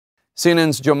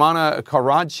CNN's Jomana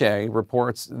Karadsheh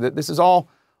reports that this is all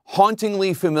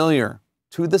hauntingly familiar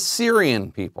to the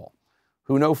Syrian people,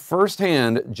 who know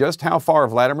firsthand just how far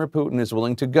Vladimir Putin is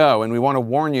willing to go. And we want to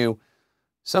warn you,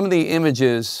 some of the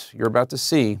images you're about to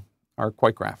see are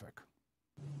quite graphic.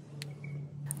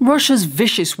 Russia's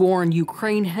vicious war in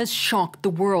Ukraine has shocked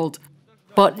the world,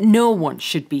 but no one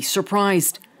should be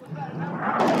surprised.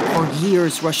 For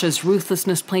years, Russia's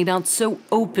ruthlessness played out so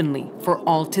openly for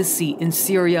all to see in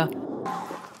Syria,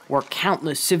 where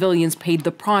countless civilians paid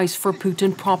the price for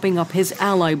Putin propping up his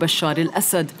ally Bashar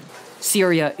al-Assad.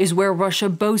 Syria is where Russia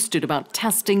boasted about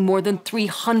testing more than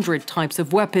 300 types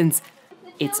of weapons.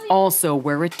 It's also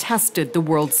where it tested the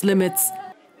world's limits,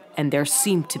 and there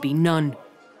seemed to be none.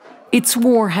 Its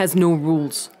war has no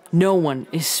rules, no one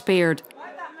is spared,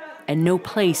 and no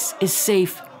place is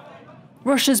safe.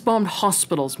 Russia's bombed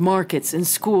hospitals, markets, and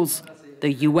schools.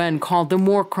 The UN called them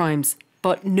war crimes,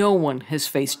 but no one has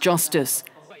faced justice.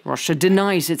 Russia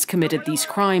denies it's committed these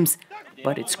crimes,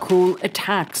 but its cruel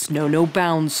attacks know no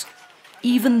bounds.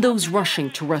 Even those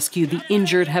rushing to rescue the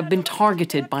injured have been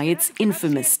targeted by its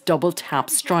infamous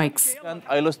double-tap strikes.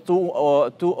 I lost two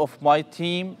of my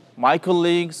team, my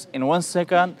colleagues, in 1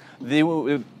 second.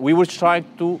 We were trying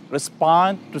to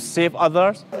respond to save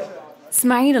others.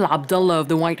 Ismail al-Abdallah of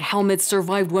the White Helmets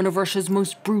survived one of Russia's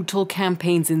most brutal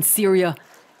campaigns in Syria,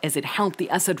 as it helped the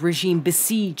Assad regime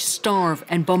besiege, starve,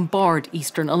 and bombard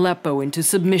eastern Aleppo into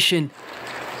submission.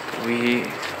 We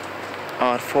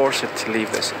are forced to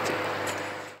leave the city.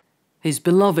 His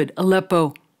beloved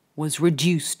Aleppo was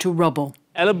reduced to rubble.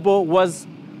 Aleppo was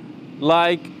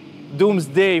like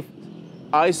doomsday.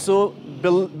 I saw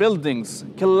buildings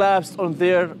collapsed on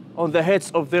the heads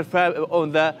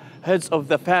of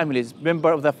the families,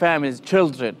 members of the families,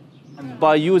 children,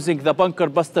 by using the bunker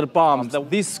buster bombs.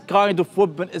 This kind of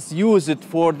weapon is used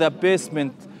for the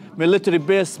basement, military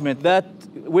basement. That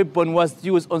weapon was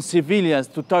used on civilians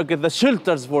to target the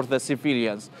shelters for the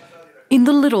civilians. In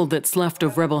the little that's left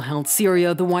of rebel-held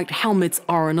Syria, the White Helmets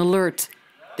are on alert.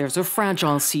 There's a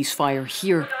fragile ceasefire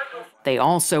here. They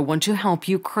also want to help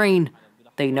Ukraine.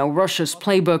 They know Russia's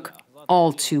playbook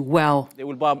all too well. They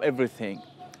will bomb everything.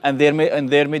 And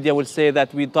their media will say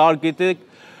that we targeted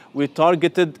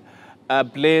a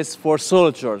place for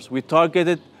soldiers. We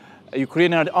targeted a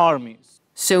Ukrainian army.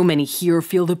 So many here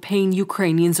feel the pain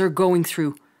Ukrainians are going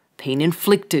through, pain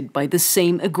inflicted by the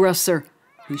same aggressor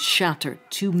who's shattered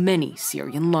too many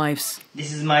Syrian lives.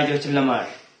 This is my daughter Lamar.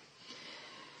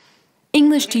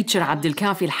 English teacher Abdel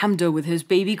Kafi Al-Hamdo, with his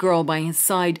baby girl by his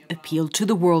side, appealed to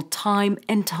the world time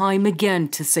and time again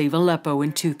to save Aleppo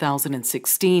in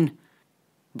 2016.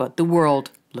 But the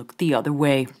world looked the other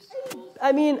way.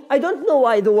 I mean, I don't know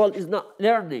why the world is not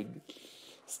learning.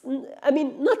 I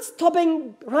mean, not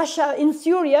stopping Russia in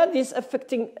Syria, this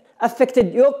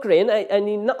affected Ukraine. I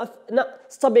mean, not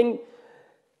stopping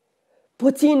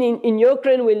Putin in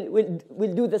Ukraine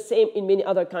will do the same in many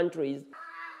other countries.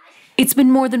 It's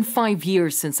been more than 5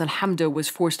 years since Al-Hamdo was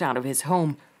forced out of his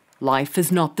home. Life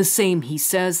is not the same, he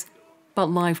says, but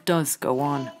life does go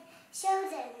on.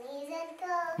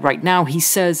 Right now, he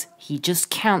says, he just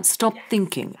can't stop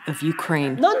thinking of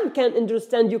Ukraine. None can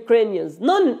understand Ukrainians,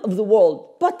 none of the world,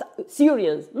 but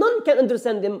Syrians. None can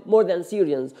understand them more than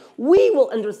Syrians. We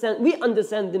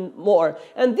understand them more.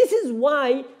 And this is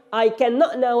why I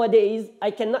cannot nowadays,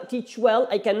 I cannot teach well,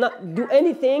 I cannot do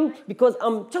anything, because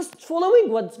I'm just following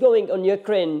what's going on in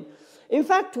Ukraine. In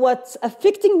fact, what's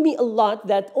affecting me a lot,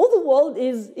 that all the world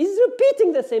is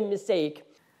repeating the same mistake.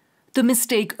 The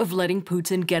mistake of letting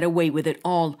Putin get away with it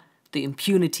all, the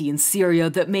impunity in Syria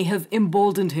that may have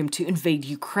emboldened him to invade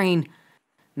Ukraine.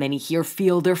 Many here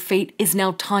feel their fate is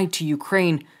now tied to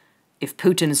Ukraine. If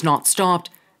Putin is not stopped,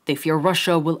 they fear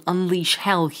Russia will unleash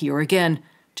hell here again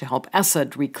to help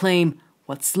Assad reclaim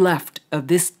what's left of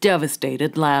this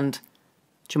devastated land.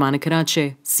 Jomana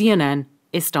Karadsheh, CNN,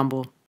 Istanbul.